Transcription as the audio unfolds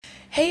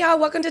Hey y'all,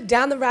 welcome to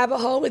Down the Rabbit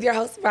Hole with your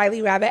host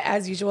Riley Rabbit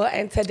as usual.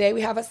 And today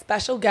we have a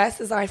special guest.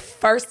 This is our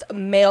first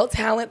male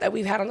talent that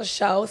we've had on the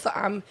show. So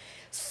I'm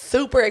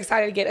super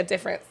excited to get a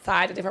different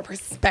side, a different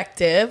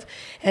perspective.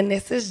 And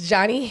this is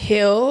Johnny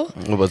Hill.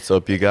 What's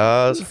up, you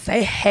guys?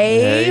 Say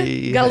hey.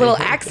 You got a little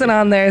accent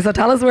on there. So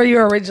tell us where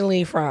you're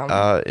originally from.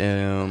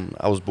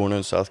 I was born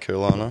in South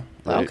Carolina.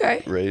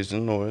 Okay. Raised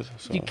in North.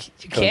 So you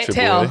can't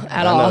tell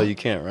at all. I know you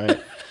can't, right?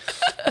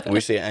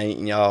 We say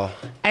ain't y'all.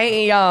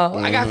 Ain't y'all.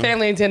 I got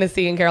family in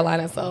Tennessee and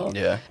Carolina, so.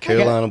 Yeah,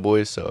 Carolina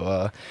boys.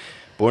 So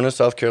born in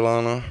South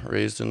Carolina,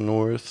 raised in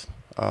North.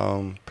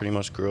 Pretty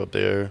much grew up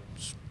there.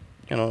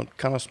 You know,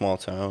 kind of small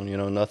town. You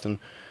know, nothing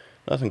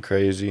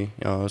crazy.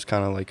 You know, it's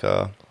kind of like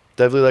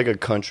definitely like a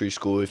country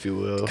school, if you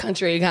will.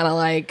 Country, kind of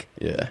like.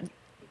 Yeah.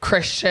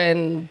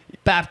 Christian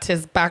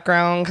Baptist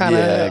background, kind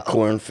of. Yeah,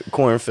 cornfields.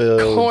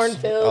 Cornfields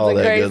all and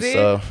that crazy. good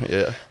stuff.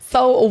 Yeah.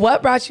 So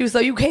what brought you? So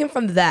you came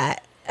from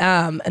that.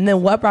 And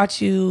then what brought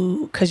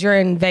you, because you're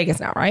in Vegas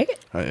now, right?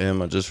 I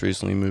am. I just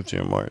recently moved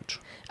here in March.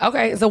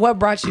 Okay, so what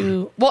brought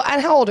you, well,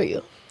 and how old are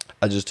you?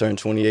 I just turned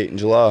 28 in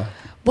July.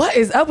 What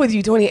is up with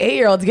you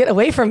 28-year-olds? Get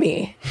away from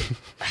me.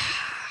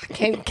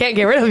 Can't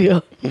get rid of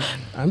you.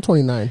 I'm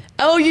 29.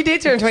 Oh, you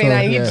did turn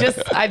 29. So,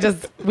 yeah.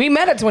 We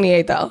met at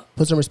 28 though.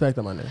 Put some respect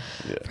on my name.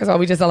 Yeah. First of all,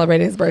 we just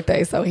celebrated his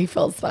birthday, so he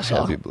feels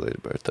special. Happy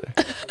belated birthday.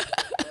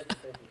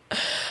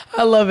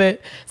 I love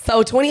it.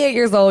 So 28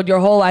 years old, your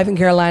whole life in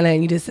Carolina,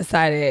 and you just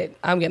decided,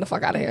 I'm getting the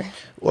fuck out of here.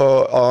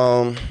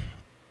 Well,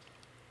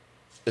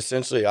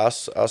 essentially, I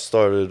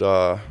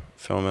started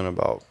filming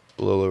about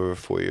a little over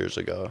 4 years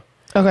ago.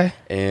 Okay.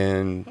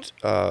 And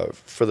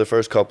for the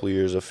first couple of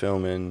years of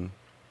filming,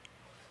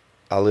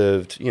 I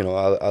lived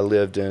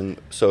in,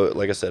 so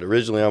like I said,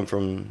 originally I'm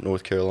from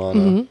North Carolina.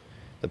 Mm-hmm.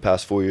 The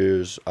past 4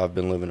 years, I've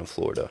been living in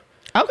Florida.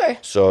 Okay.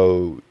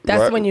 So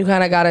that's when you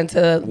kind of got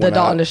into the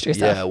adult industry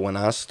stuff. Yeah, when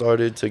I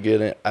started to get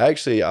in, I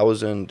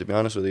was in, to be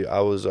honest with you, I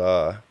was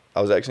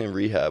actually in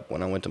rehab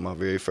when I went to my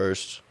very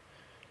first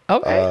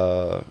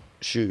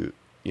shoot.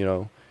 You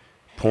know,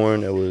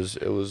 porn. It was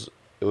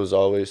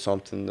always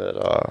something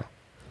that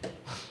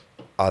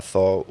I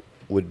thought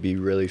would be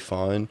really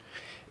fun.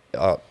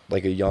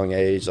 Like a young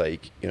age,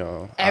 like, you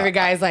know. Every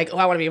guy's like, oh,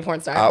 I want to be a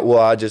porn star. I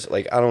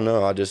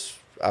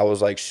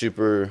was like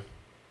super,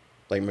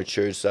 like,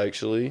 matured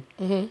sexually.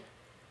 Mm-hmm.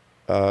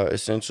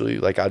 Essentially,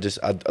 like I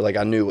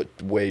knew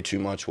what way too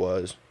much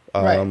was.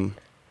 Right.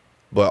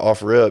 But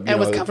off rip, and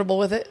was comfortable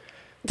with it.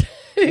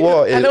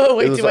 Well, I know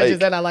way too much like, is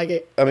that I like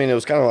it. I mean, it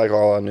was kind of like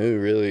all I knew,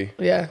 really.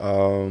 Yeah.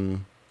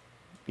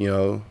 You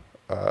know,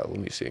 let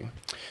me see.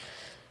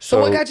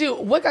 So what got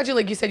you?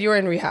 Like you said, you were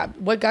in rehab.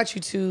 What got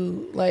you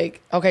to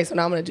like? Okay, so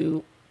now I'm gonna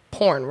do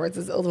porn. Where it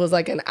was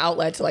like an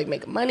outlet to like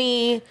make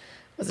money.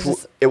 Was it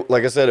just?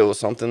 Like I said, it was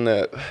something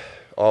that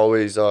I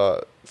always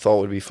thought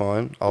would be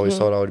fun. I always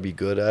thought I would be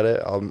good at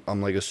it.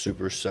 I'm like a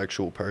super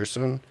sexual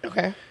person.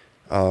 Okay.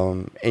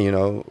 And you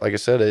know, like I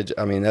said,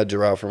 that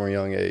derived from a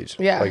young age.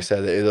 Yeah. Like I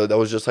said, that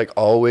was just like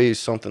always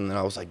something that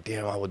I was like,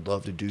 damn, I would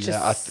love to do just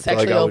that. I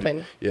sexually feel like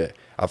open.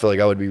 I feel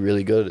like I would be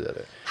really good at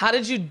it. How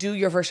did you do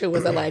your first shoot?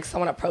 Was it like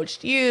someone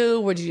approached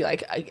you? Or did you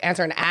like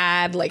answer an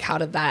ad? Like how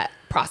did that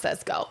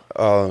process go?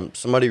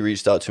 Somebody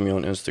reached out to me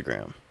on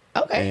Instagram.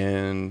 Okay.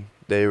 And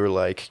they were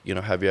like, you know,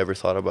 have you ever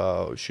thought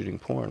about shooting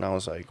porn? I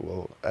was like,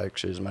 well,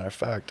 actually, as a matter of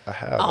fact, I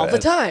have. All the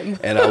time.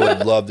 And I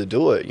would love to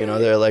do it. You know,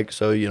 they're like,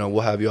 so, you know,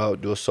 we'll have you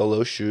out, do a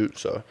solo shoot.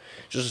 So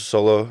just a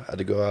solo. I had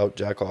to go out,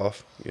 jack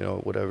off, you know,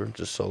 whatever,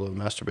 just solo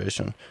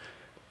masturbation.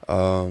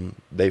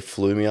 They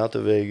flew me out to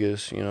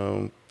Vegas, you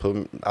know,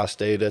 I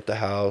stayed at the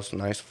house,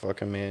 nice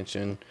fucking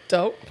mansion.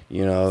 Dope.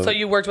 You know. So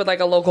you worked with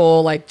like a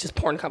local, like just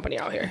porn company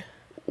out here?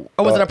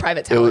 Or was it a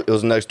private talent? It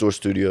was Next Door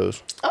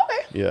Studios. Okay.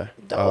 Yeah.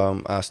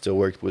 Dope. I still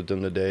worked with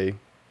them today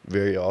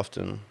very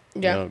often.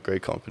 Yeah. You know,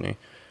 great company.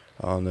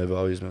 They've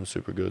always been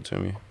super good to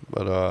me.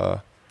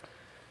 But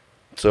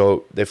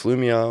so they flew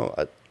me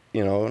out,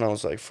 you know, and I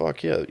was like,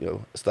 fuck yeah, you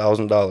know, it's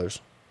 $1,000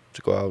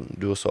 to go out and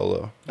do a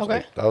solo.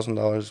 Okay.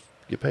 $1,000,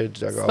 get paid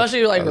to jack off.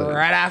 Especially like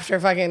right after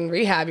fucking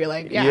rehab, you're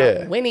like,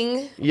 yeah.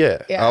 Winning.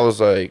 Yeah. I was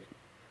like,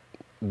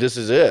 this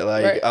is it.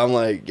 Like, right. I'm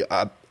like,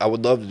 I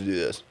would love to do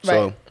this. Right.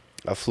 So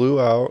I flew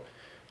out.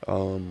 I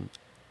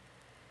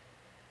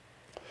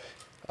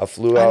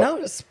know,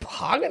 just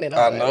hogging it.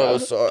 I know,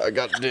 so I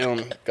got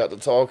to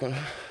talking.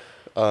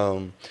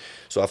 So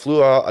I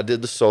flew out. I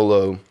did the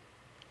solo.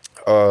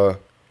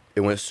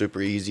 It went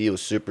super easy. It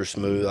was super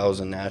smooth. I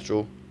was a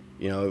natural.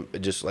 You know, it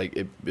just like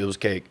it was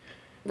cake.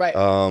 Right.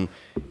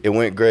 It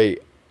went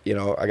great. You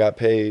know, I got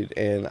paid,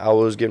 and I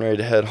was getting ready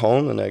to head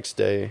home the next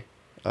day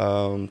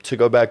to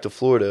go back to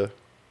Florida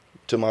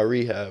to my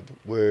rehab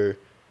where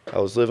I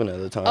was living at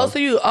the time. Oh, so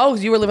you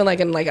were living like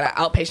in like an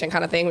outpatient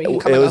kind of thing where you can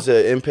come It and was go?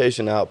 an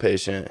inpatient,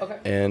 outpatient. Okay.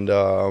 And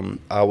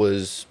it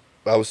was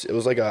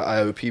like an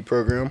IOP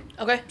program.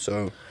 Okay.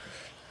 So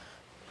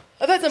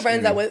I've had some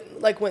friends that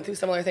went through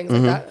similar things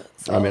like that.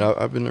 So. I mean,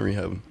 I've been to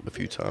rehab a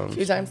few times.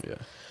 Yeah.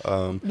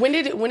 When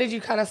did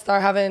you kind of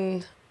start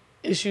having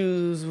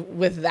issues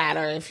with that,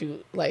 or if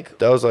you like?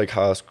 That was like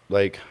high school,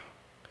 like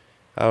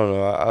I don't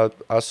know.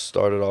 I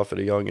started off at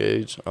a young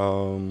age.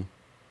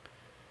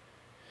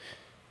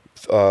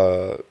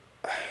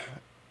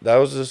 That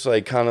was just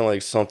like kind of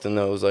like something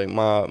that was like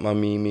my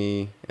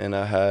Mimi, and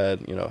I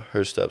had, you know,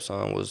 her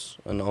stepson was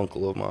an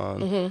uncle of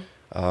mine.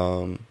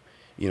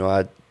 You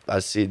know, I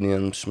seen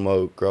them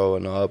smoke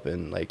growing up,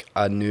 and like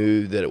I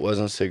knew that it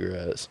wasn't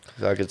cigarettes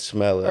 'cause I could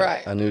smell it.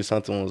 Right. I knew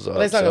something was up. Are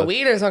they smoking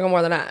weed or smoking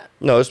more than that?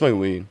 No, it's smoking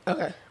weed.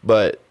 Okay.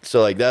 But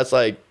so like that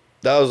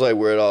was like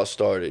where it all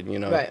started, you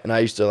know. Right. And I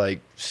used to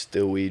like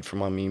steal weed from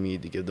my Mimi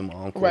to give to my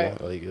uncle. Right.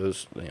 Like it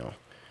was, you know,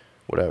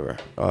 whatever.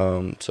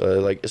 So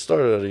like it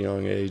started at a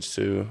young age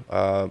too.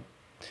 I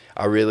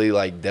really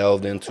like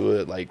delved into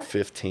it like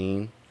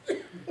 15.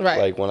 Right.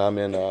 Like when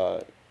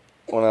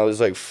when I was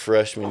like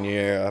freshman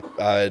year,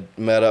 I had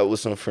met up with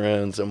some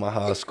friends in my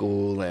high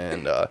school,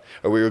 and or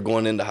we were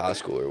going into high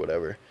school or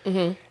whatever.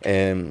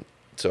 And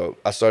so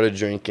I started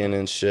drinking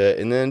and shit,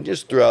 and then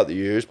just throughout the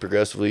years,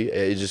 progressively,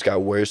 it just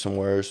got worse and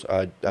worse.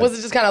 Was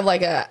it just kind of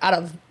like out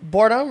of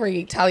boredom,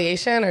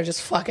 retaliation, or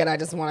just fuck it, I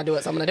just want to do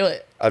it, so I'm gonna do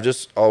it? I've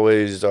just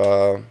always,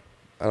 I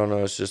don't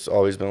know, it's just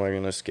always been like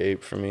an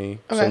escape for me.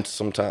 Okay.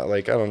 Sometimes,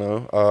 like, I don't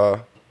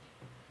know.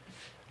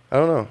 I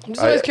don't know. I'm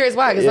just always curious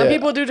why, because some yeah.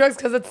 people do drugs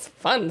because it's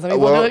fun. Some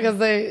people do it because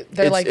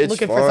they're like it's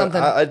looking fun. for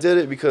something. I did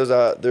it because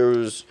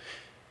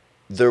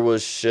there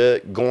was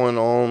shit going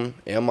on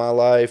in my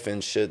life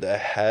and shit that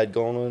had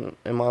gone on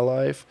in my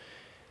life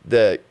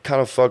that kind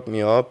of fucked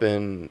me up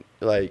and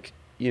like,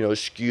 you know,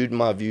 skewed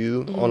my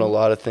view on a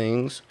lot of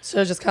things.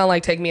 So just kind of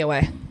like take me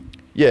away.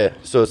 Yeah.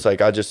 So it's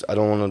like I don't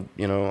want to,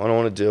 you know, I don't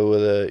want to deal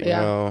with it. Yeah.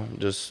 You know,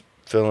 just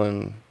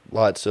feeling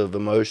lots of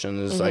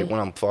emotion. It's like when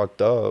I'm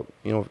fucked up,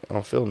 you know, I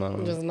don't feel none of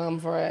I'm it. just numb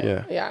for it.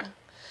 Yeah. Yeah.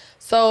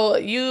 So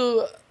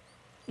you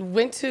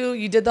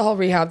did the whole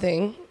rehab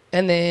thing,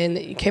 and then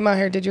you came out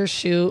here, did your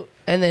shoot,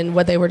 and then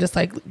what, they were just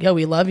like, yo,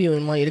 we love you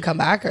and want you to come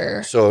back,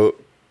 or? So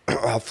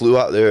I flew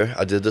out there.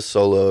 I did the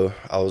solo.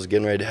 I was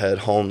getting ready to head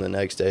home the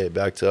next day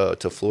back to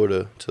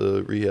Florida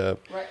to rehab.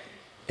 Right.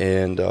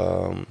 And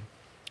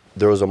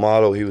there was a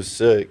model. He was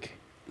sick,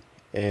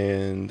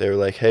 and they were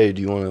like, "Hey,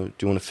 do you want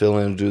to fill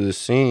in and do this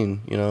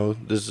scene? You know,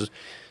 it's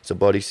a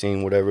buddy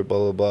scene, whatever,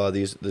 blah blah blah.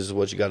 This is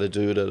what you got to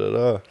do, da da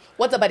da."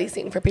 What's a buddy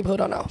scene for people who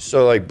don't know?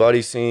 So like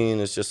buddy scene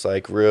is just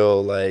like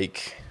real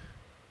like.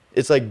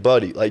 It's like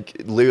buddy,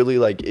 like literally,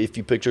 like if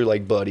you picture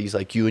like buddies,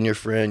 like you and your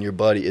friend, your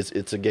buddy.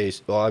 It's a gay.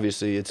 Well,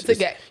 obviously, it's a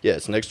gay. Yeah,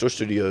 it's Next Door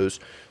Studios.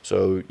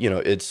 So you know,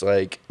 it's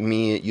like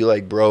me. You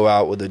like bro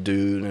out with a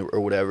dude or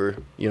whatever.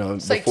 You know,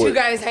 It's like two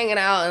guys hanging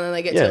out and then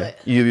they get to it.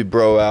 You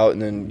bro out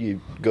and then you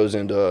goes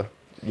into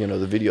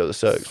the video, the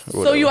sex.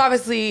 Or So you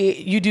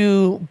obviously you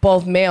do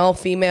both male,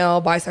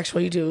 female,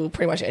 bisexual. You do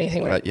pretty much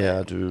anything. Right? yeah,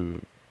 I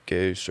do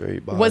gay,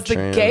 straight, bi, Was the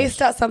trans. gay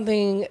stuff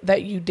something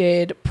that you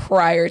did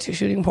prior to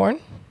shooting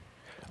porn?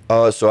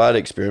 So I'd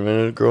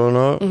experimented growing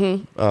up.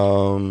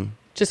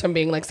 Just from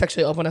being like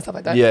sexually open and stuff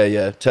like that?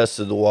 Yeah,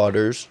 tested the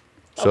waters.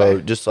 So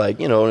Okay. just like,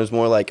 you know, it's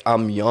more like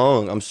I'm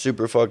young. I'm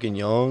super fucking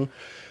young,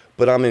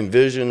 but I'm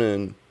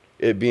envisioning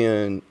it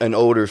being an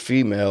older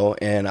female,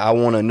 and I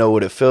want to know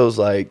what it feels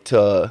like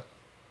to,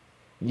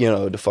 you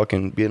know, to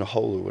fucking be in a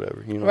hole or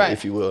whatever, you know, Right.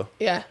 if you will.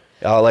 Yeah.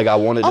 I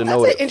wanted to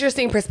know that's it. an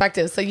interesting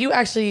perspective. So you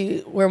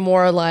actually were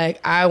more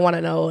like, I want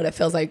to know what it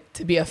feels like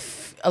to be a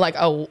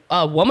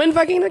woman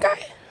fucking a guy?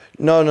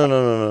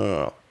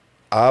 No.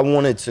 I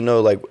wanted to know,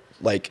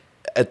 like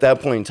at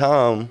that point in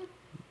time,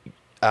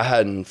 I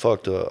hadn't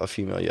fucked a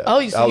female yet.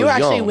 Oh, so I you were was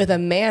actually young. with a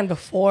man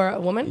before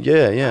a woman?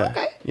 Yeah.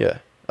 Okay.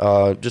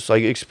 Yeah. Just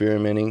like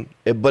experimenting.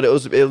 But it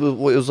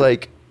was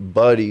like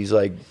buddies,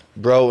 like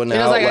bro and It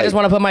was like, I just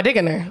want to put my dick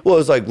in there. Well,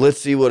 it's like, let's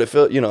see what it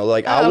felt, you know,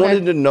 like I okay.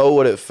 wanted to know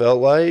what it felt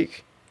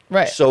like.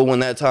 Right. So when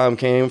that time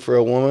came for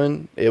a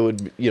woman, it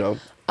would, you know,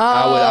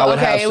 I would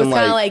okay. have It was some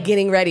kind of like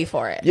getting ready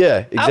for it.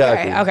 yeah,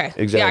 exactly. Okay.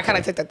 Exactly. Yeah, I kind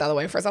of took that the other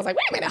way first. I was like,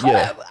 wait a minute, hold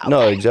Yeah. up. Okay.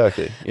 No,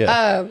 exactly.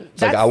 Yeah. It's like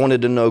that's- I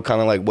wanted to know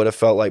kind of like what it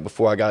felt like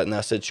before I got in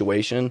that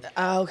situation.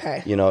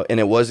 Okay. You know, and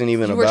it wasn't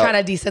even You were about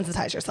trying to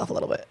desensitize yourself a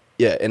little bit.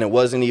 yeah, and it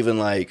wasn't even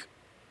like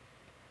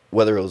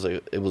whether it was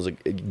a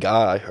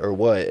guy or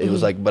what. It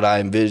was like, but I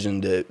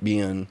envisioned it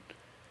being,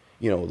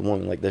 you know, with a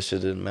woman. Like that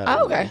shit didn't matter.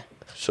 Oh, okay.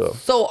 So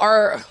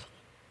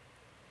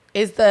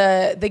Is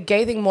the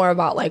gay thing more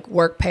about like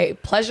work pay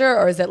pleasure,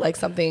 or is it like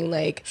something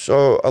like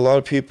a lot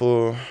of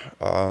people,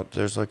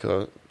 there's like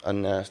a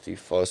nasty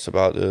fuss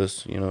about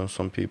this. You know,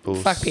 some people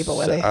Fuck people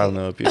with it. I don't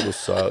know, people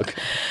suck.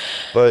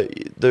 But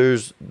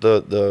there's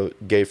the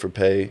gay for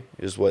pay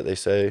is what they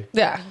say.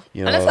 yeah?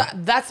 You And know.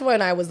 that's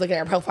when I was looking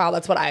at her profile.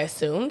 That's what I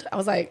assumed. I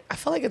was like, I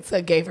feel like it's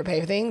a gay for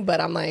pay thing, but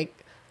I'm like,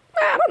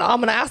 I don't know. I'm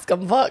gonna ask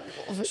him. Fuck.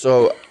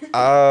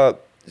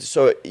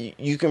 So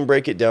you can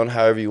break it down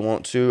however you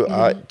want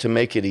to. To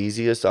make it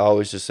easiest, I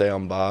always just say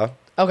I'm bi.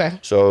 Okay.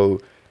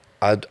 So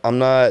I'm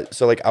not.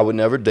 So like I would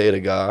never date a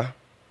guy.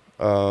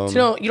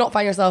 So you don't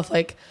find yourself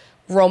like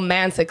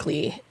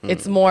romantically.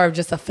 It's more of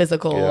just a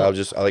physical. Yeah,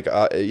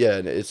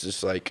 it's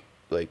just like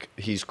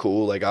he's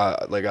cool. Like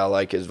I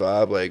like his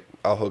vibe. Like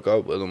I'll hook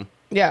up with him.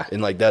 Yeah.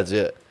 And like that's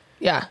it.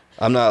 Yeah.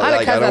 I'm not I had a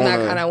like I cousin don't that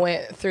wanna, kind of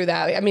went through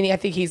that. I mean, I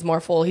think he's more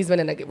full. He's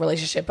been in a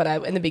relationship,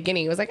 but in the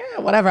beginning, he was like,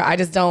 whatever. I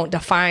just don't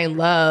define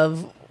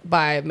love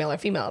by male or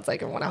female. It's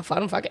like, if I want to have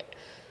fun, fuck it.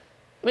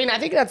 I mean, I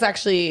think that's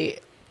actually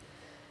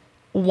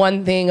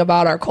one thing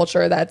about our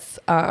culture that's,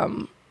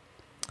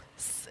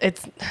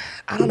 it's,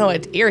 I don't know,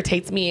 it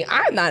irritates me.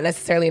 I'm not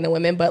necessarily into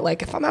women, but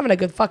like, if I'm having a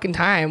good fucking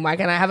time, why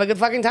can't I have a good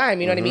fucking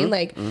time? You know what I mean?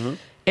 Like,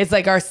 it's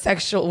like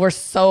we're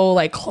so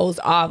like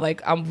closed off.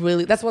 Like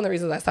that's one of the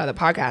reasons I started the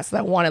podcast. Is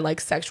I wanted like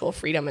sexual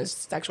freedom and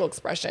sexual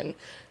expression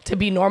to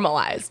be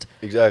normalized.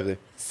 exactly.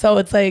 So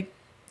it's like,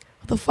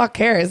 what the fuck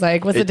cares?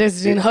 Like, what's the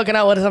difference between hooking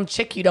up with some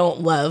chick you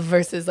don't love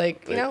versus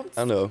like, you know?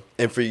 I know.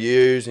 And for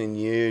years and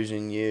years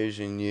and years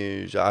and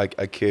years, I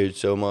cared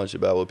so much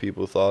about what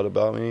people thought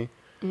about me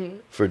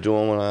for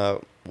doing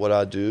what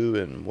I do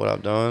and what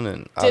I've done.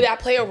 And Did that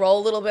play a role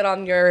a little bit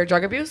on your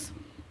drug abuse?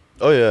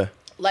 Oh yeah.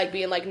 Like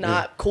being like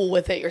not cool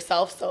with it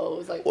yourself, so it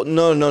was like. Well,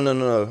 no.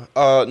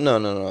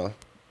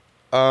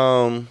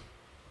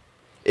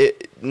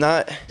 It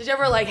not. Did you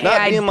ever like? Hey,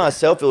 Not being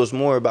myself. It was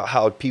more about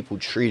how people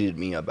treated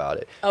me about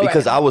it. Oh,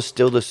 because right. I was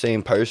still the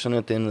same person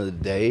at the end of the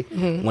day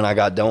when I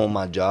got done with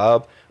my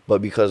job.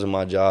 But because of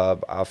my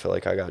job, I feel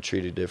like I got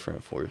treated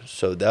different for it.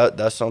 So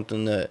that's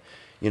something that,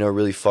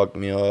 really fucked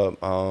me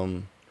up.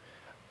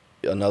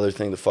 Another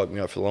thing that fucked me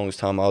up for the longest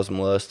time, I was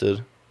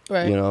molested.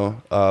 Right.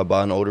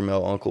 By an older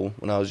male uncle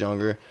when I was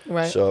younger.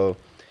 Right. So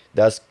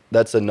that's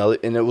another,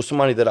 and it was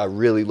somebody that I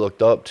really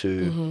looked up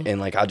to, and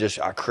like I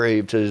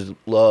craved his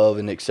love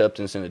and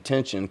acceptance and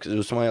attention because it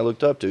was somebody I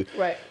looked up to.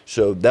 Right.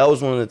 So that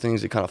was one of the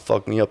things that kind of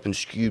fucked me up and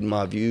skewed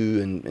my view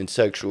in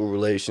sexual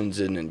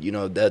relations, and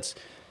that's,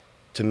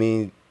 to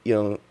me,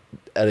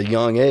 at a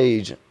young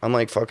age, I'm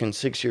like fucking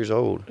 6 years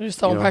old. You're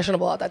so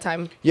impressionable at that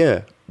time.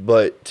 Yeah,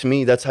 but to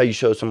me, that's how you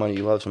show somebody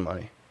you love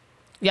somebody.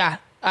 Yeah.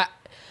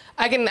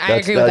 I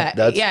agree with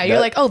that. Yeah,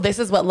 you're like, oh, this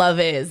is what love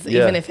is,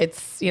 even if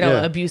it's,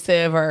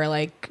 abusive or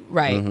like,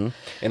 right.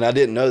 And I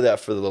didn't know that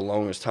for the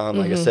longest time,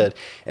 like I said,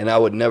 and I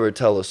would never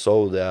tell a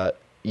soul that,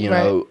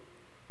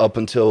 up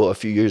until a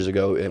few years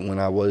ago, and when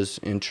I was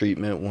in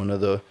treatment, one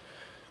of the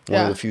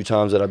few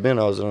times that I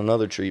was in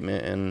another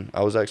treatment, and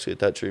I was actually at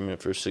that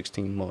treatment for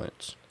 16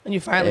 months. And you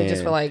finally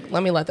just were like,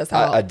 let me let this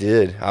out. I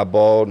did. I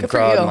bawled and Good for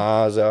cried you.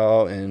 my eyes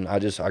out, and I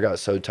got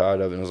so tired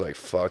of it, and I was like,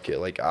 fuck it.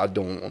 Like, I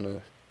don't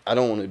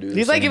want to do this.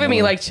 He's like giving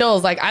me like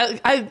chills. Like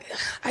I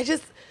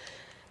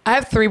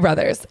have 3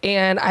 brothers,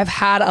 and I've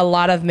had a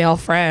lot of male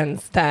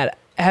friends that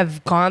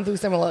have gone through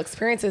similar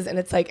experiences, and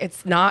it's like,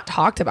 it's not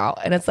talked about.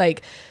 And it's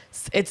like,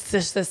 it's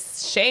just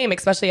this shame,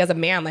 especially as a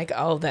man, like,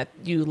 oh, that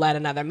you let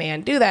another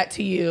man do that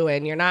to you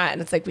and you're not. And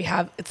it's like,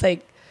 it's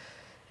like,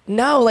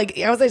 no, like,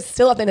 I was like,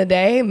 still at the end of the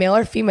day, male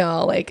or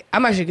female, like,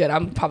 I'm actually good.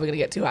 I'm probably going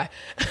to get too high.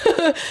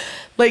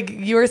 Like,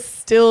 you're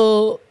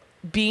still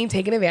being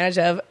taken advantage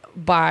of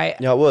by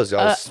I was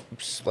like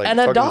an fucking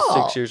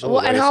adult. 6 years old.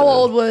 Well, like and I how said.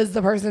 old was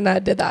the person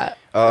that did that?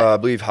 I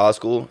believe high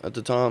school at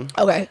the time.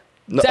 Okay.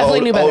 No,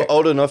 Definitely knew better.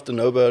 Old enough to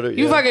know better.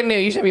 You yeah. fucking knew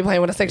you shouldn't be playing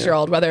with a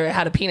 6-year-old, whether it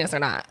had a penis or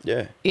not.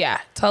 Yeah. Yeah,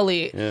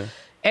 totally. Yeah.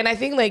 And I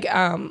think like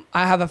I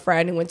have a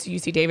friend who went to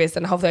UC Davis,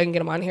 and hopefully I can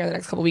get him on here in the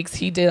next couple weeks.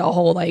 He did a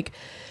whole like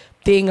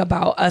thing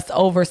about us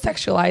over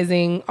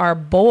sexualizing our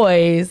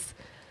boys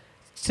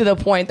to the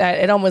point that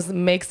it almost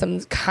makes them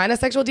kind of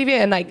sexual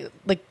deviant, and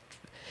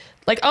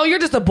like oh, you're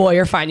just a boy,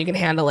 you're fine, you can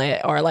handle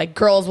it. Or like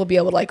girls will be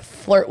able to like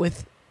flirt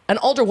with an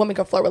older woman,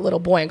 could flirt with a little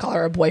boy and call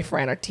her a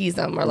boyfriend or tease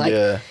them or like,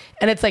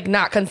 and it's like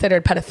not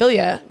considered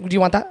pedophilia. Do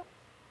you want that?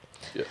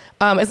 Yeah.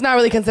 It's not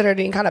really considered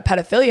any kind of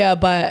pedophilia,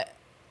 but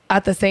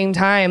at the same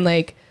time,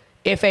 like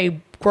if a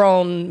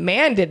grown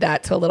man did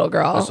that to a little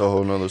girl, that's a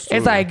whole nother story.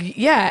 It's like,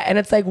 yeah. And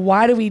it's like,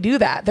 why do we do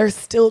that? They're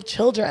still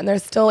children. They're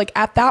still like,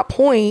 at that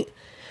point,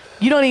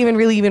 you don't even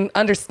really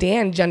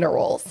understand gender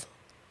roles.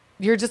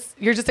 You're just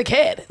a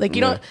kid. Like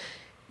you don't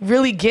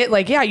really get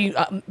like, yeah, you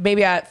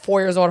maybe at 4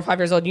 years old or 5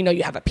 years old,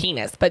 you have a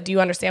penis, but do you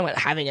understand what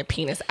having a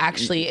penis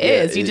actually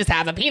is? You just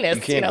have a penis,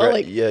 you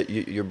can't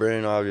your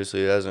brain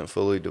obviously hasn't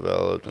fully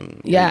developed, and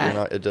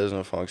it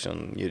doesn't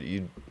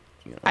function.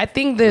 I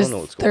think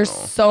there's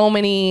so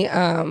many,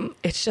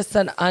 it's just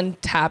an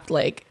untapped,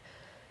 like,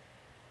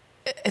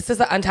 it's just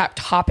an untapped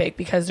topic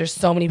because there's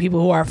so many people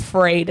who are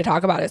afraid to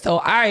talk about it.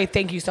 So I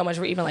thank you so much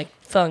for even like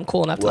feeling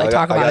cool enough to like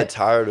talk about it.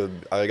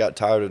 I got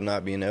tired of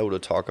not being able to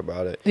talk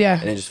about it. Yeah.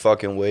 And it just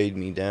fucking weighed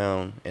me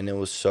down, and it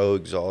was so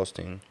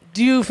exhausting.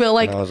 Do you feel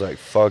like, and I was like,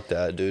 fuck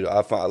that, dude.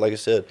 Like I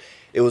said,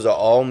 it was an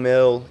all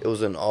male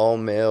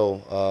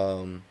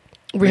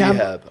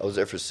rehab. I was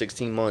there for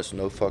 16 months.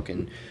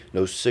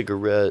 No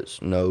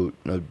cigarettes, no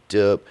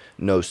dip,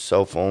 no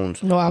cell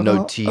phones, no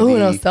TV,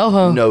 no cell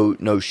phone,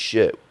 no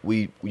shit.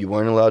 We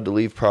weren't allowed to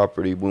leave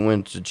property. We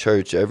went to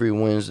church every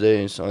Wednesday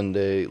and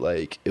Sunday.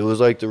 Like it was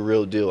like the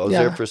real deal. I was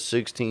there for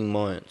 16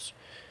 months.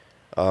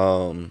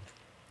 From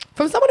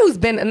someone who's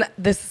been, and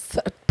this is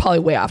probably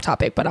way off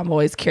topic, but I'm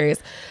always curious.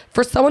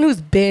 For someone who's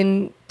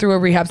been through a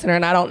rehab center,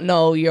 and I don't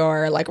know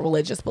your like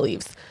religious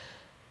beliefs,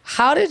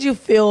 how did you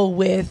feel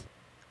with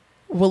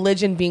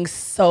religion being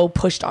so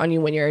pushed on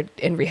you when you're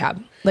in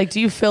rehab? Like, do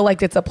you feel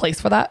like it's a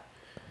place for that?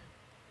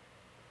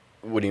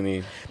 What do you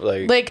mean?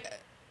 Like,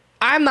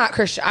 I'm not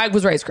Christian. I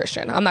was raised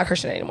Christian. I'm not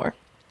Christian anymore.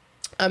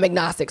 I'm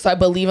agnostic. So I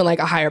believe in like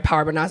a higher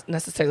power, but not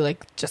necessarily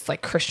like just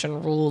like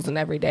Christian rules and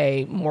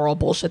everyday moral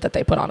bullshit that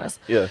they put on us.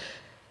 Yeah.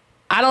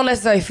 I don't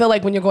necessarily feel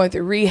like when you're going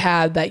through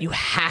rehab that you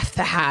have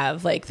to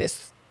have like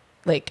this,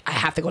 like I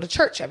have to go to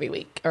church every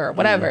week or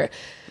whatever.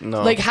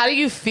 No. Like, how do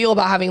you feel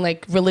about having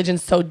like religion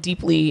so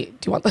deeply?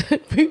 Do you want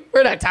the,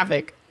 we're not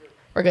topic.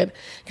 We're good.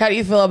 How do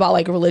you feel about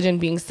like religion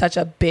being such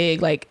a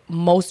big, like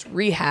most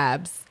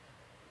rehabs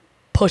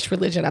push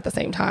religion at the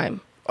same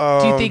time?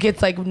 Do you think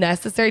it's like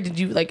necessary? Did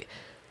you like,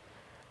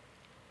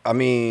 I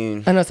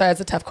mean, I know, sorry,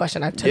 it's a tough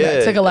question. I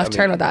took a left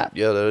turn with that.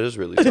 Yeah, that is a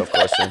really tough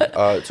question.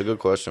 It's a good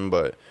question,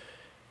 but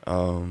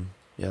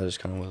yeah, I just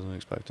kind of wasn't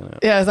expecting it.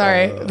 Yeah,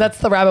 sorry. That's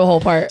the rabbit hole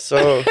part.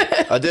 So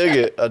I dig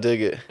it. Like,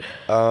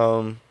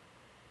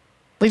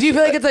 do you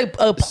feel like it's like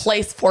a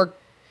place for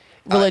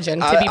religion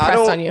to be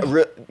pressed on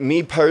you?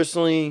 Me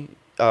personally,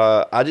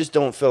 I just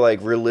don't feel like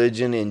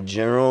religion in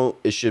general,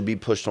 it should be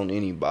pushed on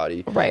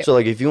anybody. Right. So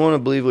like, if you want to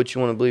believe what you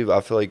want to believe,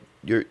 I feel like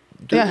do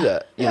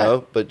that, you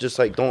know. But just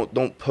like,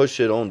 don't push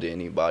it onto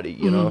anybody,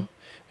 you know.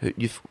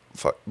 You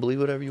believe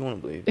whatever you want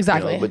to believe.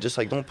 Exactly. You know? But just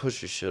like, don't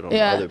push your shit on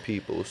other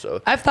people.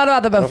 So I've thought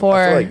about that before.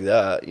 I feel like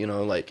that, you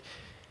know, like.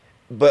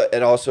 But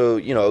and also,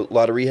 you know, a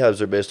lot of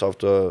rehabs are based off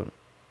the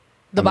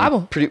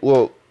Bible. Pretty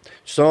well.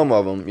 Some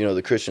of them, you know,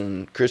 the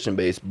Christian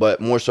base,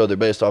 but more so they're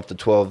based off the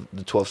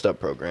 12-step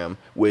program,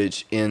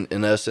 which in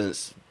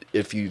essence,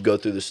 if you go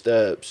through the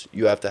steps,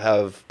 you have to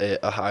have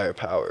a higher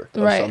power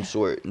of some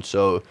sort. And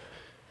so,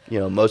 you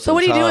know, most of the time. So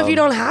what do you do if you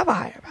don't have a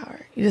higher power?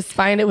 You just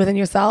find it within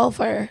yourself,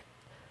 or?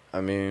 I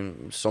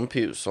mean, some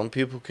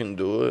people can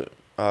do it.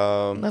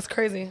 That's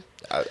crazy.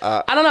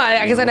 I don't know.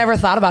 I guess I never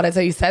thought about it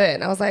until you said it.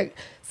 And I was like,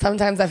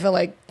 sometimes I feel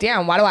like,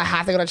 damn, why do I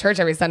have to go to church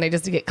every Sunday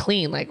just to get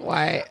clean? Like,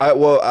 why?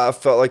 I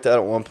felt like that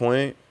at one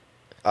point.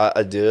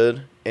 I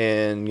did.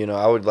 And, you know,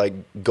 I would, like,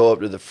 go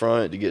up to the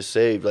front to get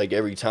saved, like,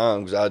 every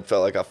time because I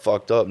felt like I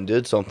fucked up and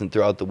did something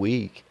throughout the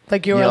week.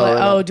 Like, you were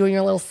like, doing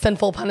your little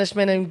sinful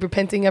punishment and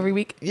repenting every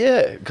week?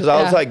 Yeah, because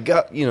I was like,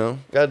 God damn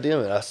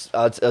it.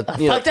 I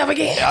fucked up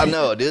again. I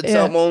know. I did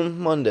something on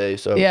Monday.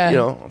 So, you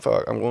know,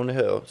 fuck, I'm going to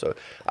hell. So,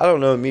 I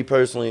don't know. Me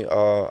personally,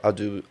 I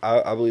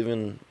believe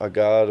in a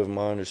God of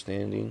my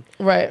understanding.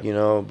 Right. You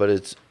know, but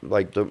it's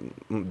like the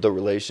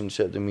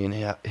relationship that me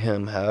and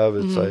him have,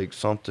 it's like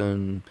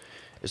something...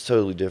 It's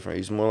totally different.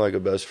 He's more like a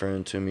best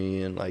friend to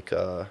me, and like,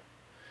 you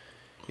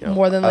know,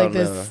 more than like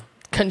this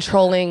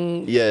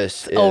controlling,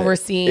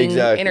 overseeing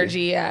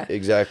energy. Yeah,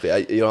 exactly.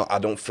 I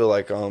don't feel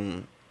like I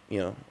don't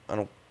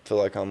feel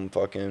like I'm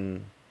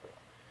fucking.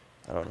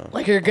 I don't know.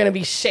 Like you're gonna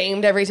be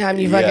shamed every time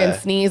you fucking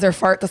sneeze or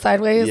fart the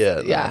sideways.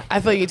 Yeah, yeah.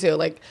 I feel you too.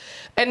 Like,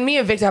 and me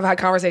and Victor have had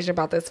conversation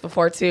about this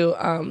before too.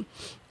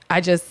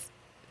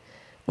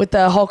 With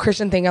the whole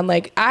Christian thing, I'm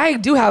like, I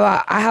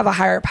have a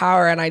higher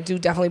power, and I do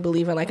definitely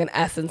believe in like an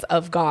essence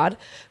of God,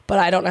 but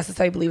I don't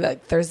necessarily believe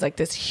that there's like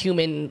this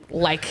human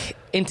like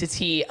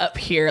entity up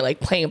here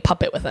like playing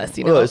puppet with us.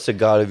 You know, it's a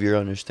God of your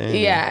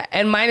understanding. Yeah,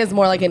 and mine is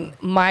more like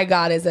my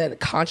God is a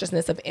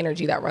consciousness of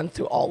energy that runs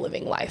through all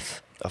living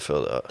life. I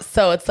feel that.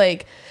 So it's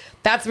like,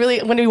 that's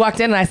really, when we walked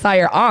in and I saw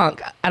your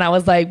Ankh, and I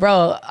was like,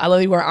 bro, I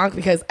love you wear Ankh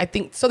because I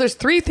think, so there's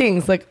three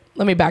things, like,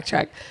 let me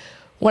backtrack.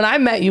 When I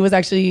met you was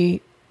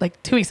actually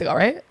like 2 weeks ago,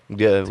 right?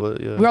 Yeah,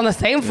 well, yeah. We were on the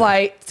same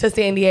flight to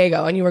San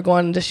Diego, and you were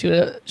going to shoot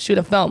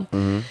a film.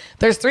 Mm-hmm.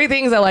 There's three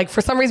things that, like,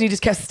 for some reason, you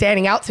just kept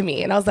standing out to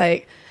me, and I was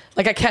like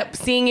I kept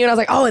seeing you, and I was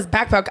like, oh, his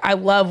backpack. I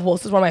love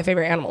wolves. This is one of my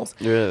favorite animals.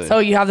 Really? So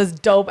you have this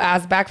dope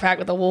ass backpack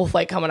with a wolf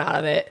like coming out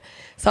of it.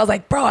 So I was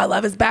like, bro, I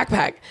love his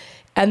backpack.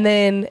 And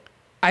then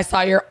I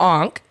saw your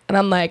Ankh, and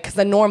I'm like, because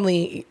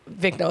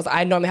Vic knows,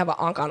 I normally have an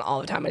Ankh on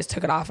all the time. I just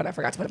took it off, and I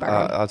forgot to put it back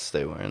on. I'd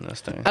stay wearing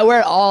this thing. I wear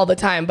it all the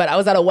time, but I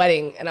was at a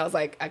wedding, and I was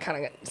like, I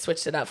kind of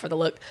switched it up for the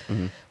look.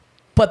 Mm-hmm.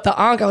 But the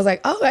Ankh, I was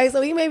like, okay,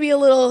 so he may be a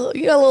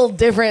little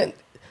different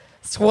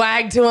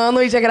swag to him.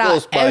 Let me check it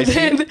out. And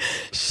then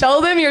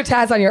show them your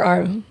tats on your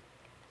arm.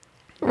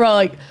 Bro,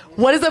 like,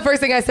 what is the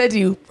first thing I said to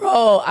you?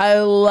 Bro, I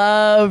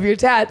love your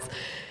tats.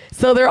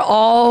 So they're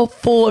all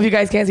full, if you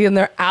guys can't see them,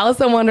 they're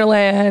Alice in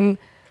Wonderland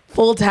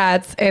full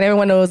tats, and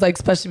everyone knows, like,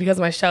 especially because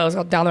of my show, it's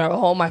called Down the Rabbit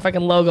Hole. My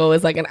fucking logo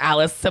is like an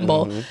Alice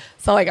symbol. Mm-hmm.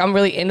 So like, I'm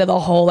really into the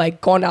whole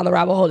like going down the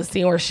rabbit hole to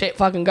see where shit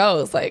fucking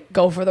goes. Like,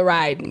 go for the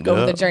ride and go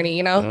for the journey,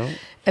 you know?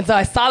 And so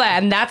I saw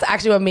that, and that's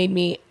actually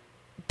what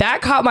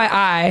that caught my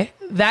eye.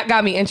 That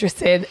got me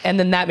interested, and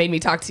then that made me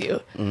talk to you.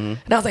 Mm-hmm.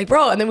 And I was like,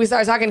 bro, and then we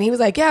started talking, and he was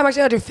like, yeah, I'm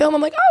actually out your film.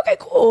 I'm like, oh, okay,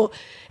 cool.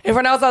 And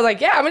for now, I was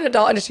like, yeah, I'm in the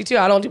adult industry too.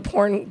 I don't do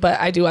porn, but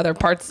I do other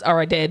parts, or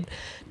I did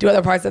do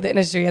other parts of the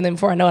industry. And then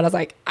before I know it, I was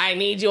like, I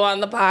need you on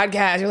the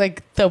podcast. You're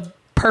like the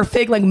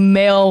perfect like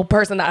male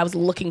person that I was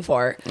looking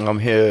for. I'm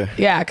here.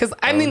 Yeah, because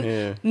I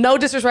mean, no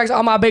disrespect to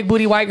all my big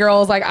booty white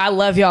girls. Like, I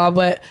love y'all,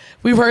 but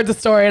we've heard the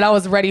story, and I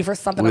was ready for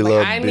something. I'm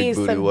like, I need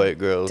some white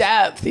girls.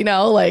 Depth, you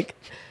know, like.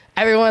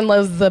 Everyone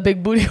loves the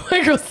big booty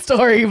white girl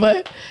story,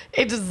 but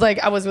it just like,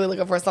 I was really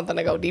looking for something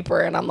to go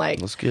deeper, and I'm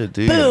like, let's get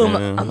deep, boom.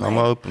 Man. I'm an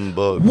open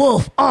book.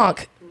 Wolf,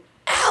 Ankh,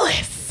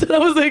 Alice. And I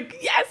was like,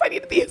 yes, I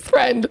need to be his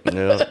friend.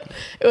 Yeah.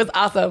 It was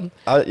awesome.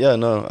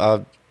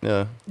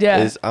 Yeah.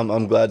 Yeah.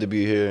 I'm glad to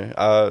be here.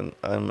 I'm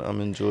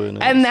enjoying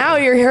it. And now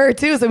you're here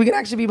too, so we can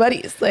actually be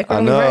buddies. Like, we're I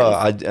gonna be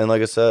know. friends. And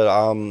like I said,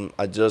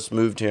 I just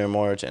moved here in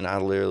March, and I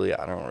don't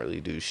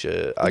really do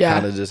shit. I Yeah.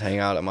 kind of just hang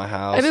out at my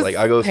house. I just Like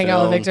I go hang film,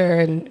 out with Victor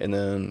and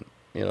then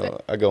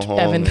I go home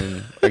Evan.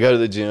 and I go to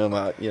the gym.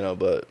 But Real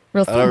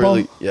I don't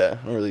simple. I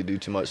don't really do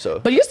too much. So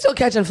But you're still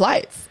catching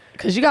flights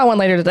because you got one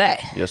later today.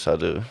 yes, I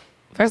do.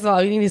 First of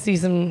all, you need to see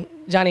some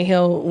Johnny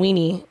Hill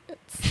weenie.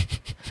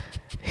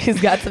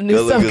 He's got some new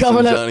Gotta stuff get some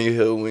coming up. Johnny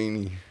Hill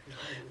weenie.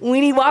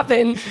 Weenie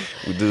whopping.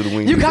 We do the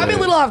weenie. You caught me a dance.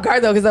 little off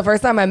guard though, because the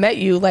first time I met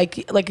you, like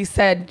you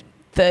said,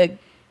 the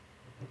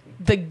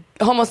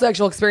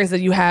homosexual experiences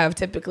that you have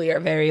typically are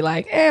very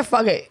like,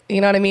 fuck it,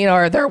 you know what I mean,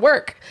 or their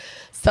work.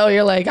 So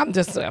you're like,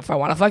 if I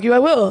want to fuck you, I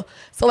will.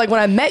 So like when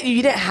I met you,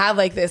 you didn't have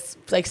like this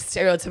like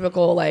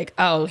stereotypical like,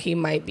 oh, he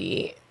might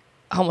be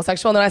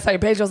homosexual. And then I saw your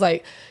page, I was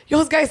like, yo,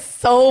 this guy's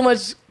so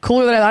much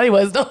cooler than I thought he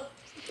was.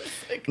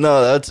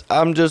 No,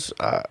 I'm just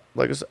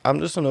like I said, I'm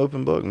just an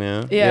open book,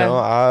 man. Yeah.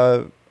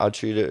 I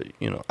treat it.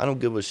 I don't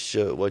give a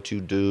shit what you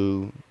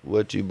do,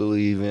 what you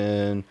believe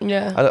in.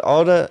 Yeah.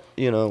 All that.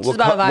 Just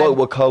about a vibe.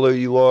 What color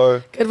you are.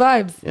 Good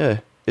vibes.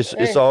 Yeah.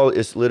 It's all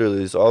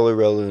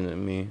irrelevant to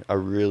me. I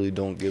really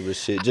don't give a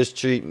shit.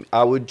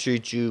 I would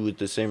treat you with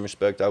the same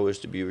respect I wish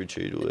to be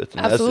treated with.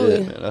 And Absolutely.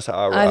 That's it, man. That's how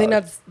I rock. I think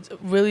that's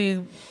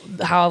really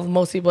how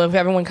most people, if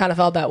everyone kind of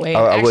felt that way,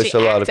 I actually wish a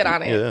lot of acted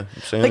on it.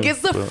 Yeah. Same, Like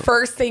it's the but-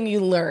 first thing you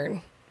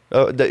learn.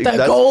 The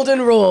The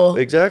golden rule.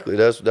 Exactly.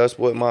 That's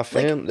what my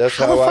family. That's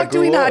how the I fuck do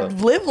we grew not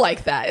up. live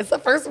like that? It's the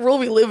first rule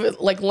we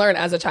learn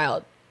as a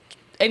child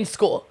in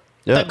school.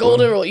 Yeah. The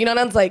golden rule. You know, and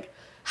it's like,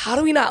 how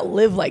do we not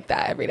live like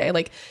that every day?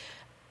 Like,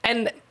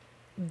 and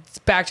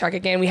backtrack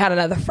again. We had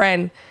another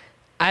friend,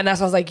 and that's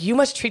why I was like, you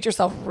must treat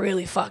yourself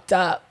really fucked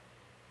up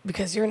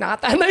because you're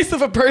not that nice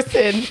of a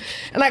person.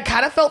 And I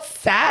kind of felt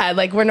sad.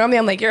 Like, where normally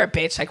I'm like, you're a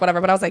bitch, like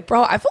whatever. But I was like,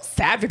 bro, I feel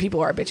sad for people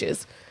who are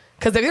bitches.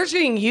 Because if they're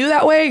treating you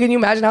that way, can you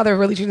imagine how they're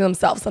really treating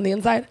themselves on the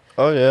inside?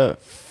 Oh yeah.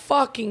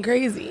 Fucking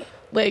crazy.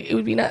 Like, it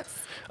would be nuts.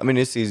 I mean,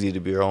 it's easy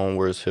to be your own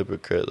worst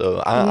hypocrite,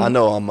 though. I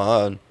know I'm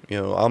mine.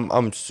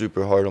 I'm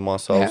super hard on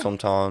myself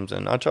sometimes,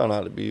 and I try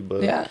not to be.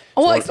 But Yeah.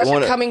 Well,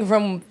 especially coming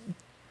from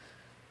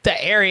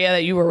the area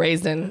that you were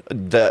raised in.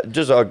 that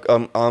just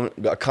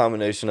a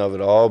combination of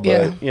it all.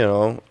 But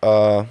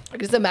I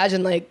just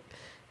imagine like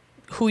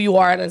who you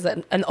are and as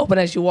an open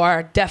as you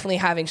are, definitely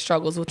having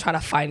struggles with trying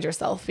to find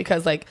yourself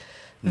because like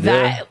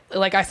that,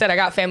 like I said, I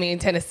got family in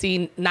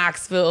Tennessee,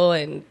 Knoxville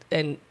and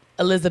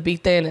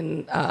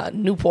Elizabethton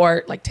and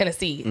Newport, like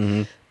Tennessee.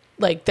 Mm-hmm.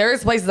 Like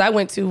there's places I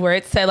went to where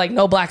it said like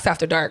no blacks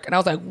after dark, and I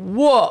was like,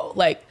 whoa,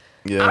 like.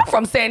 Yeah. I'm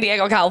from San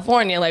Diego,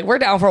 California. Like, we're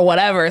down for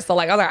whatever. So,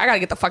 like, I was like, I got to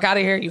get the fuck out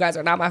of here. You guys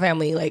are not my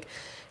family. Like,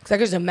 because I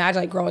could just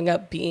imagine, like, growing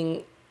up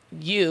being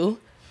you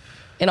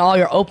and all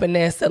your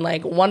openness and,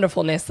 like,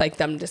 wonderfulness, like,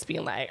 them just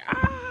being like,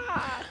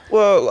 ah.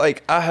 Well,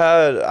 like, I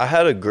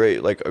had a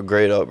great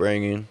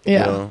upbringing.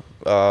 Yeah.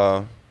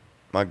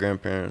 My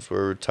grandparents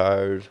were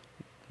retired.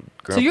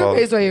 So you were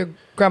raised by your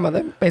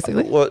grandmother,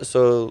 basically?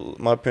 So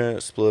my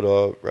parents split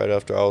up right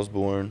after I was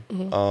born.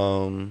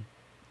 Mm-hmm.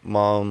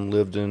 Mom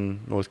lived in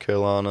North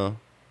Carolina.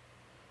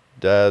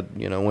 Dad,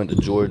 went to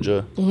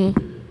Georgia.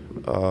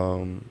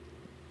 Mm-hmm.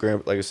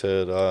 Like I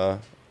said,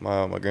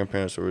 my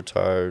grandparents were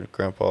retired.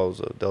 Grandpa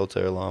was a Delta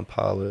Airline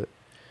pilot.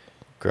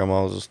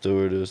 Grandma was a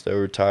stewardess. They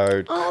were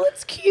retired. Oh,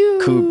 that's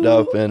cute. Cooped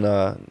up in,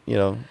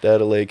 they had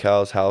a lake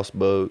house,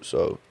 houseboat.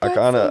 So That's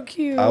so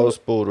cute. I was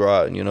spoiled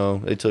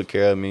rotten, They took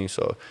care of me.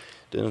 So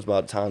then it was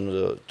about time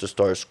to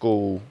start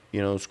school.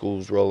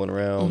 School's rolling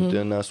around. Mm-hmm.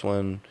 Then that's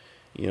when,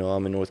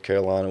 I'm in North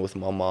Carolina with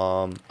my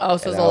mom. Oh,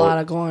 so there's a lot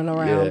of going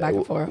around back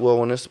and forth. Well,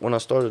 when I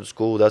started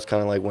school, that's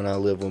kind of like when I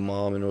lived with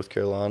mom in North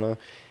Carolina.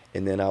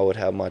 And then I would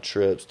have my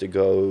trips to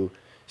go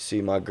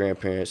see my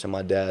grandparents and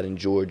my dad in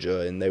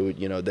Georgia. And they would,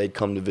 they'd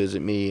come to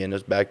visit me. And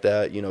it's back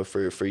that,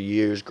 for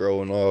years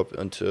growing up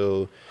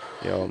until,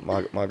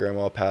 my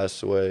grandma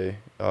passed away.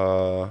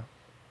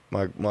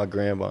 My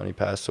grandma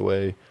passed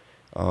away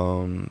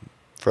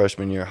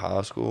freshman year of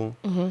high school.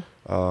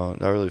 Mm-hmm.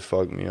 That really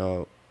fucked me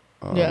up.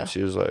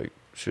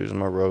 She was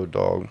my road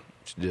dog.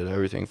 She did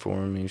everything for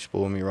me. She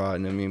spoiled me right.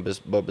 And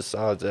but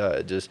besides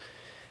that,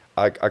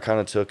 I kind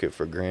of took it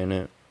for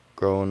granted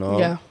growing up.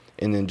 Yeah.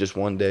 And then just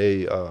one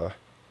day,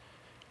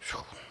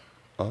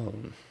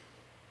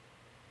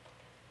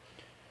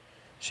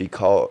 she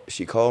called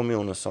me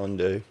on a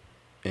Sunday,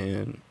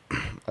 and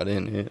I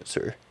didn't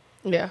answer.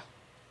 Yeah.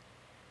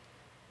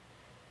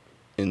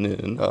 And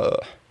then,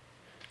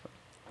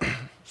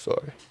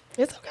 sorry.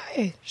 It's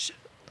okay. Shit.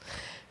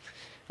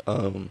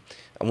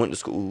 I went to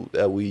school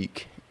that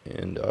week,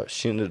 and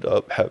she ended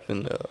up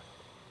having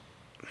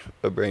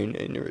a brain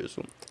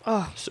aneurysm.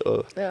 Oh,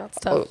 So yeah, it's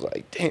I tough. was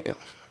like, damn.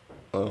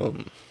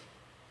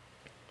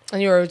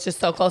 And you were just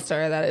so close to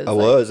her that it was I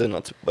like,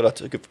 was, but I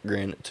took it for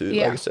granted too.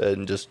 Yeah. Like I said,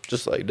 and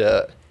just like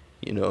that,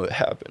 it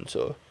happened.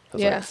 So I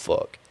was Yeah. like,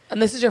 fuck.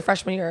 And this is your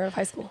freshman year of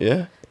high school.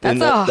 Yeah. That's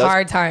And a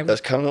hard time.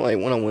 That's kind of like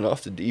when I went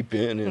off the deep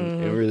end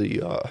and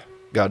really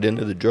got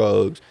into the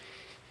drugs.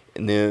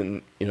 And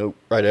then,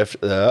 right after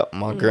that,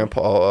 my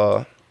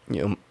grandpa,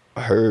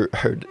 her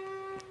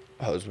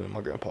husband, my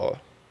grandpa,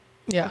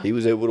 Yeah. he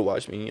was able to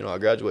watch me. I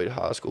graduated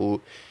high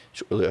school.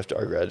 Shortly after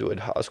I graduated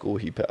high school,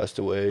 he passed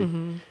away.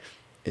 And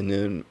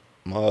then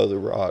my other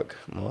rock,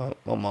 my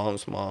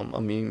mom's mom,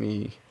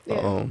 Mimi,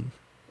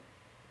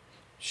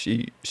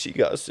 she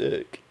got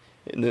sick.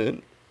 And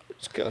then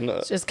it's kind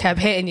of... Just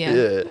kept hitting you.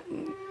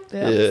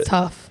 Yeah. It's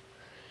tough.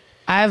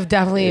 I've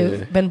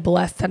definitely been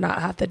blessed to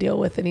not have to deal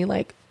with any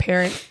like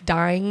parent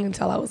dying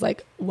until I was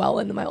like well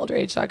into my older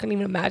age. So I couldn't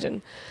even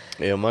imagine.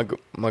 Yeah,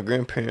 my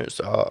grandparents,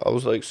 I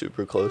was like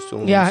super close to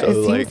them. Yeah, so,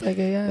 it seems like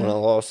it. Yeah. When I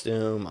lost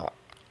them,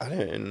 I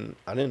didn't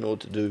know what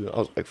to do. I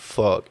was like,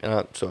 fuck.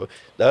 And so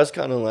that's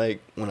kind of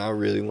like when I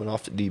really went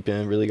off the deep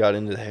end, really got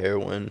into the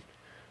heroin.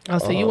 Oh,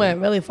 so you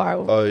went really far.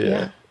 Oh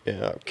yeah.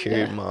 I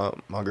carried my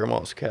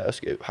grandma's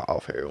casket high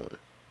off heroin.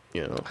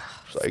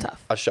 It's like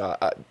tough.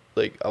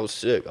 I was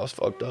sick. I was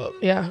fucked up.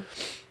 Yeah.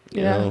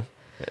 You know?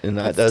 And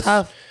that's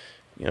tough.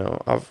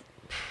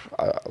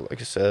 Like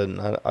I said,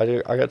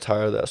 I got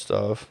tired of that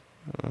stuff.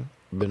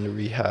 Been to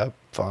rehab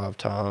 5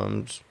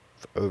 times,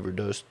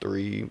 overdosed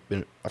 3.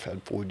 I've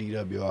had 4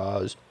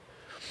 DWIs.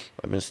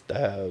 I've been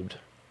stabbed.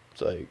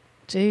 It's like,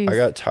 jeez. I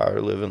got tired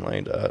of living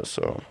like that.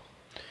 So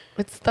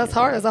that's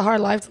hard. It's a hard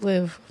life to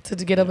live. To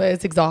get up,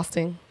 it's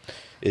exhausting.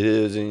 it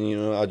is, and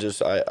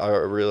I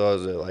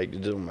realized that like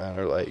it doesn't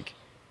matter like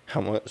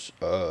how much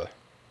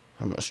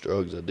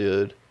drugs I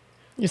did.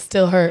 You're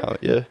still hurt.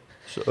 Yeah.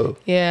 So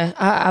yeah,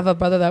 I have a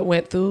brother that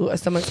went through a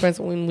similar experience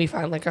when we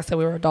found, like I said,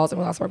 we were adults and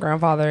we lost our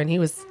grandfather, and he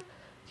was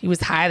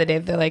high the day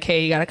they're like,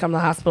 hey, you got to come to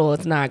the hospital.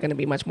 It's not going to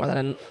be much more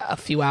than a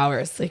few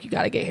hours. Like, you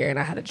got to get here. And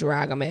I had to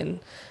drag him in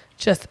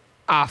just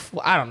off,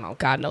 I don't know,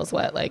 God knows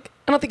what. Like,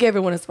 I don't think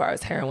everyone as far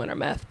as heroin or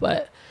meth,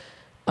 but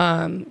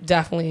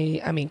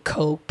definitely, I mean,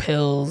 coke,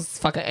 pills,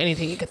 fucking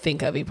anything you could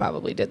think of, he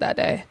probably did that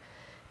day.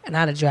 And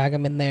I had to drag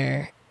him in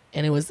there.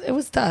 And it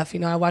was tough.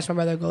 I watched my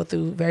brother go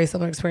through very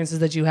similar experiences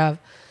that you have.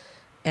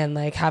 And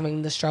like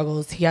having the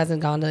struggles, he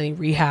hasn't gone to any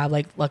rehab.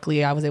 Like,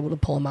 luckily I was able to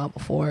pull him out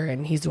before,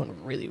 and he's doing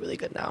really, really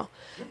good now.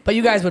 But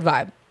you guys would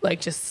vibe,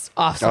 like, just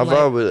off some, I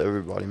vibe with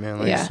everybody, man.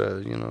 Like I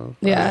said,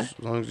 as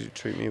long as you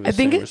treat me with the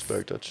same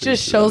respect, I treat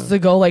just you. shows to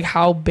go like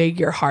how big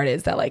your heart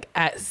is. That like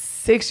at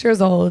 6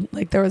 years old,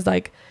 like there was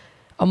like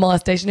a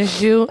molestation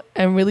issue,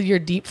 and really your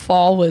deep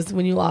fall was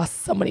when you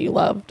lost somebody you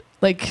loved.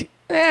 Like,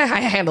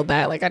 I handled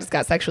that. Like, I just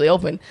got sexually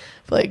open.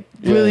 But like,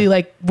 really,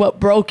 like what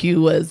broke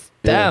you was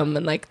them,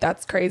 and like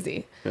that's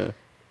crazy. Yeah.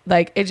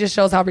 Like, it just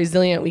shows how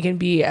resilient we can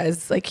be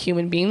as like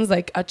human beings.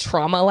 Like a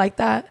trauma like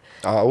that,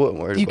 I wasn't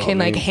worried you about can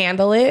me. like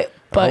handle it.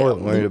 But I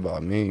wasn't worried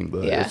about me,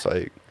 but it's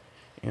like,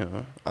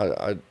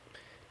 I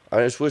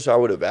just wish I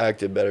would have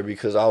acted better,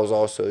 because I was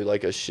also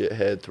like a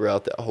shithead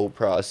throughout that whole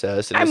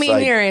process. And I mean,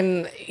 like, you're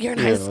in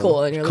high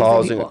school and you're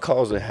losing people.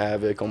 causing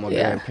havoc on my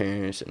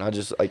grandparents, and I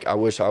just like I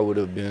wish I would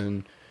have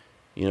been,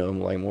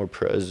 like more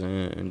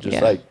present, and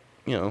just like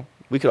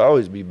we could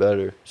always be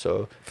better.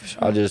 So For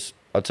sure.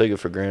 I take it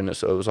for granted.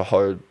 So it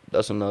was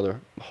that's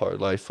another hard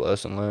life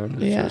lesson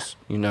learned. It's just,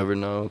 you never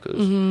know,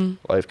 because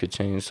life could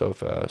change so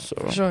fast. So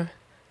For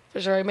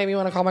sure. It made me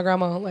want to call my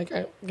grandma. Like,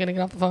 I'm gonna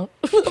get off the phone.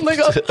 I'm like,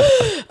 I'm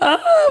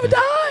gonna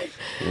die.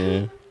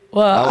 Yeah.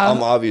 Well,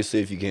 I'm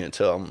obviously, if you can't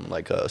tell, I'm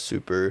like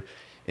super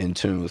in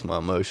tune with my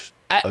emotions.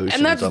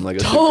 and that's I'm like a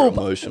dope. super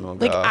emotional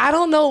Like, guy. I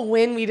don't know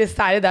when we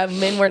decided that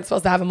men weren't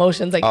supposed to have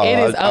emotions. Like, it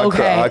is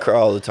okay. I cry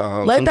all the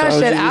time. Let that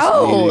Sometimes shit you just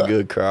out. need a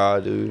good cry,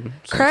 dude.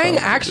 Crying Sometimes you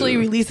actually do.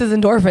 releases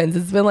endorphins.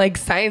 It's been like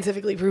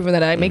scientifically proven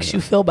that it makes you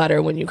feel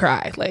better when you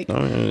cry. Like,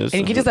 and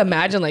you can just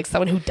imagine like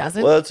someone who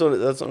doesn't. Well,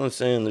 that's what I'm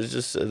saying.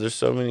 There's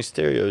so many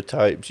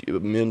stereotypes.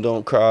 Men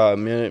don't cry.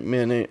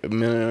 Men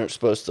aren't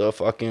supposed to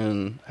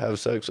fucking have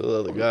sex with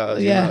other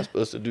guys. Yeah. You're not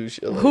supposed to do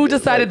shit. Like Who that.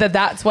 decided that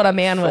that's what a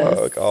man was?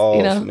 Fuck off,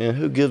 You man.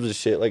 Who gives a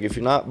shit? Like, if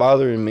you're not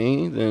bothering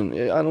me, then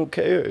I don't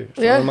care. It's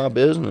none of my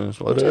business.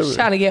 Whatever. Just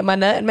trying to get my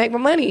nut and make my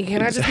money.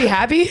 Can I just be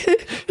happy?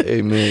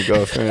 Amen,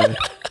 girlfriend.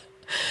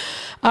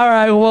 All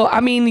right. Well, I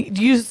mean,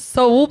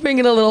 so we'll bring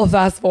it a little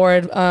fast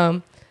forward.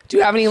 Do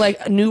you have any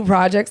like new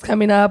projects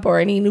coming up, or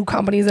any new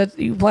companies that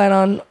you plan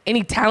on?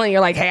 Any talent you're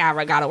like, hey,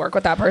 I gotta work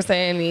with that person?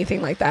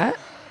 Anything like that?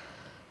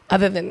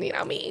 Other than me,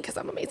 because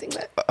I'm amazing.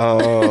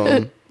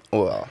 But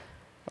Well,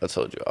 I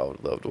told you I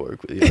would love to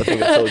work with you. I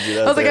think I told you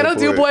that. I was like, I don't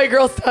do boy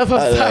girl stuff.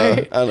 I'm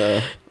sorry. I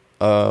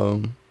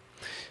know.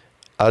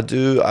 I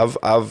do.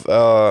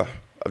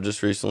 I've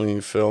just recently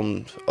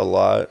filmed a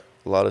lot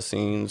of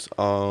scenes.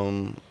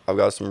 I've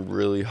got some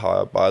really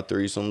hot bi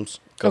threesomes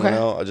coming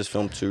out. I just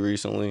filmed 2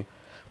 recently.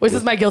 Which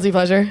is my guilty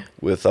pleasure.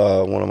 With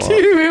one of my. Do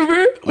you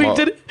remember?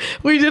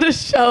 We did a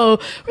show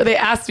where they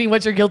asked me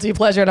what's your guilty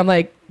pleasure, and I'm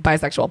like,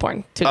 bisexual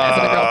porn. 2 guys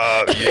and a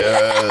girl.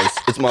 Yes,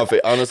 it's my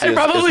favorite. Honestly,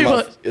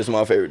 it's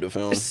my favorite to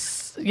film.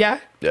 Yeah.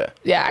 Yeah.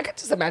 Yeah, I could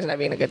just imagine that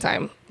being a good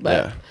time. But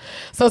Yeah.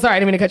 so sorry, I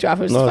didn't mean to cut you off.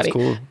 It was just funny.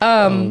 It's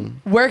cool.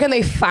 Where can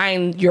they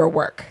find your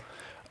work?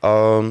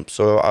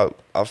 So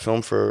I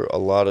film for a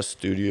lot of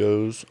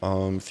studios.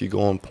 If you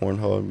go on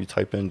Pornhub, you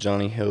type in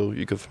Johnny Hill,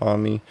 you can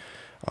find me.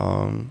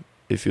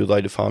 If you'd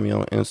like to find me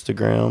on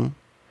Instagram,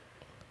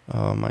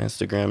 my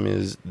Instagram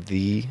is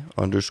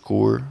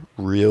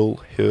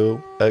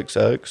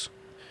 _RealHillXX.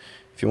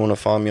 If you want to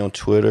find me on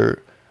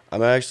Twitter,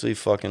 I'm actually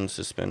fucking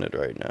suspended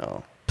right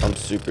now. I'm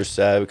super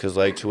sad because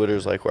like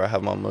Twitter's like where I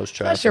have my most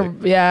traffic. That's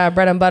your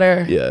bread and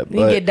butter. Yeah,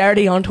 you get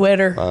dirty on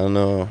Twitter. I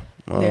know.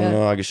 I don't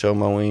know. I can show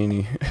my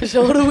weenie.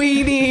 Show the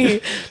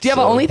weenie. Do you have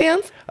an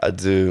OnlyFans? I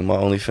do. My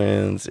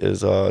OnlyFans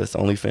is it's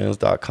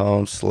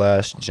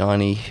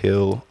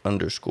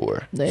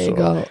onlyfans.com/JohnnyHill_. There you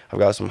go. I've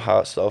got some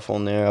hot stuff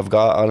on there. I've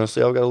got a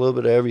little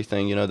bit of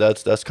everything. You know,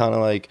 that's kind of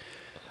like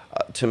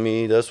to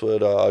me, that's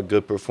what a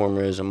good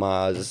performer is in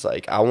my eyes. It's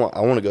like I want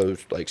to go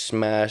like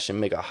smash and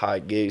make a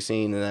hot gay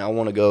scene, and then I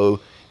want to go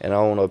and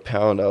I want to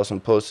pound out some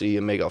pussy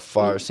and make a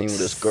fire scene with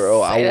this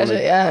girl. I want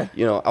to,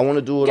 you know, I want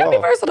to do it all. You gotta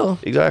be versatile.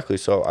 Exactly.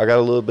 So I got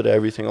a little bit of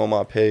everything on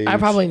my page. I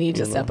probably need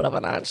to step it up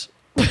a notch.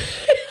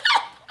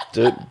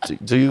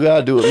 Do you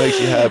gotta do what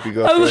makes you happy,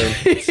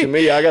 girlfriend? To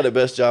me, I got the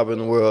best job in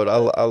the world.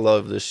 I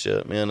love this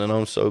shit, man, and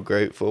I'm so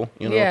grateful.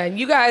 You know. Yeah,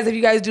 you guys, if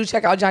you guys do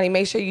check out Johnny,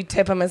 make sure you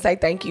tip him and say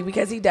thank you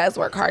because he does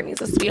work hard and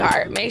he's a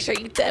sweetheart. Make sure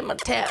you tip him a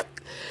tip.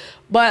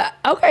 But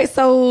okay,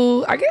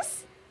 so I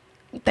guess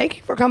thank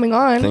you for coming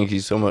on. Thank you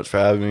so much for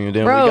having me.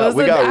 Damn, Bro,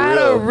 we got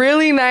real.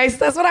 Really nice.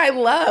 That's what I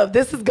love.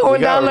 This is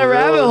going down the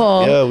rabbit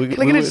hole. Yeah, look at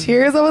the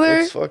cheers over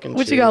there. What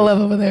cheers. You got left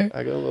over there?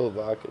 I got a little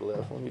vodka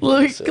left.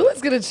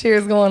 Let's get a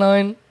cheers going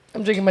on.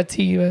 I'm drinking my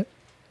tea. But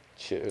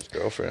cheers,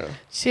 girlfriend.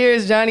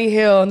 Cheers, Johnny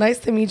Hill. Nice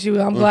to meet you.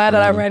 I'm glad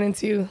that I ran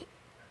into you.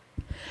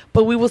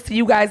 But we will see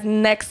you guys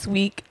next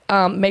week.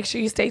 Make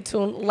sure you stay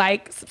tuned.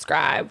 Like,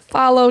 subscribe,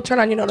 follow, turn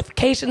on your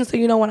notifications so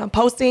you know when I'm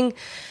posting.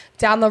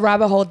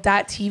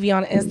 DownTheRabbitHole.tv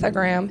on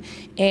Instagram.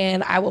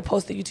 And I will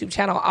post the YouTube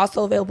channel.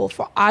 Also available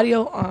for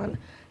audio on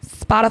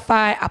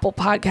Spotify, Apple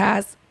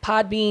Podcasts,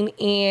 Podbean,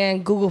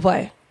 and Google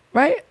Play.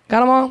 Right? Got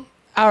them all?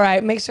 All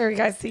right. Make sure you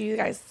guys see you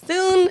guys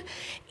soon.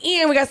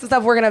 And we got some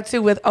stuff working up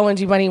too with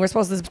ONG Bunny. We're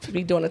supposed to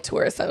be doing a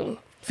tour soon.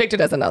 Victor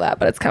doesn't know that,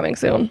 but it's coming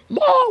soon.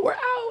 Oh, we're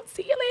out.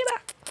 See you later.